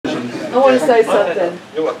I want to say something.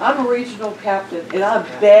 I'm a regional captain, and I'm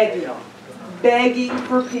begging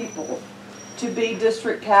for people to be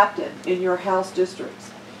district captain in your house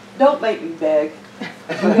districts. Don't make me beg.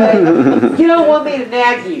 Okay? You don't want me to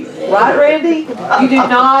nag you, right, Randy? You do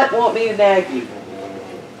not want me to nag you.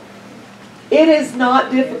 It is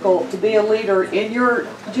not difficult to be a leader in your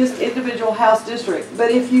just individual house district,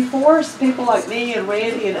 but if you force people like me and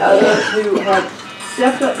Randy and others who have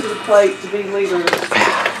stepped up to the plate to be leaders,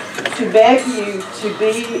 to beg you to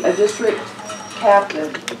be a district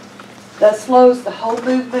captain, that slows the whole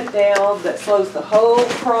movement down, that slows the whole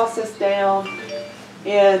process down,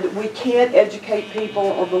 and we can't educate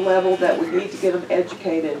people on the level that we need to get them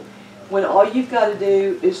educated. When all you've got to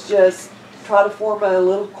do is just try to form a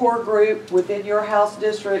little core group within your house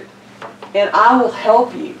district, and I will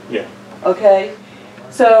help you. Yeah. Okay?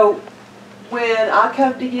 So when I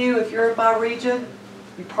come to you, if you're in my region,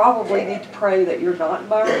 you probably need to pray that you're not in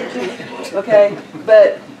my region. Okay?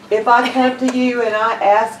 But if I come to you and I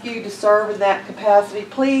ask you to serve in that capacity,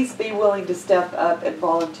 please be willing to step up and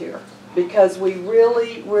volunteer. Because we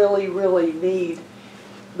really, really, really need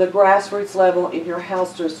the grassroots level in your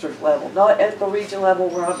house district level. Not at the region level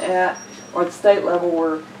where I'm at, or the state level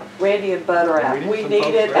where Randy and Bud are at. We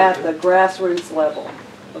need it at the grassroots level,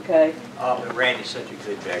 okay? Randy's such a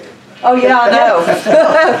good beggar. Oh yeah, I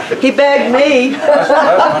know. He begged me.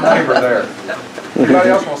 That's my neighbor there. Anybody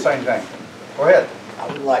else want to say anything? Go ahead. I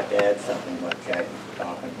would like to add something to what Jack was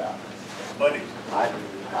talking about. Buddy.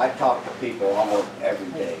 I talk to people almost every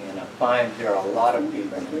day, and I find there are a lot of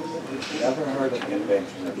people who've never heard of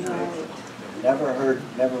convention of states,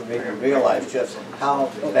 never even realized just how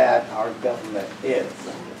bad our government is,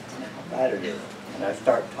 how bad it is. And I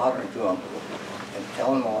start talking to them and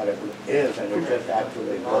telling them what it is, and they're just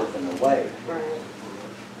absolutely blown away.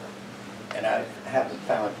 And I haven't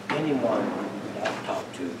found anyone that I've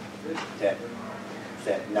talked to that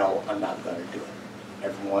said, no, I'm not going to do it.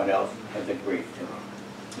 Everyone else has agreed to it.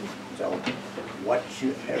 So what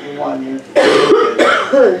everyone needs to do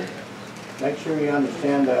is make sure you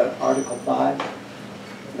understand Article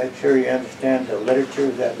 5, make sure you understand the literature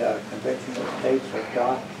that the Convention of States have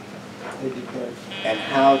got, and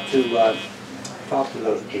how to talk to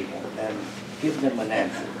those people and give them an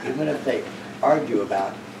answer. Even if they argue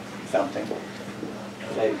about something,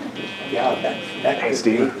 say, yeah, that could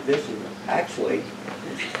be, this is actually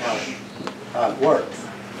how it works.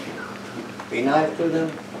 Be nice to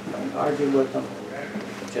them, don't argue with them,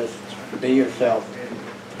 just be yourself,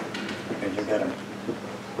 and you're going to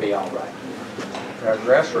be all right.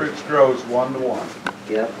 Grassroots grows 1 to 1.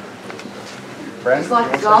 Yep. Brandon, It's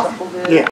like the gospel did. Yeah.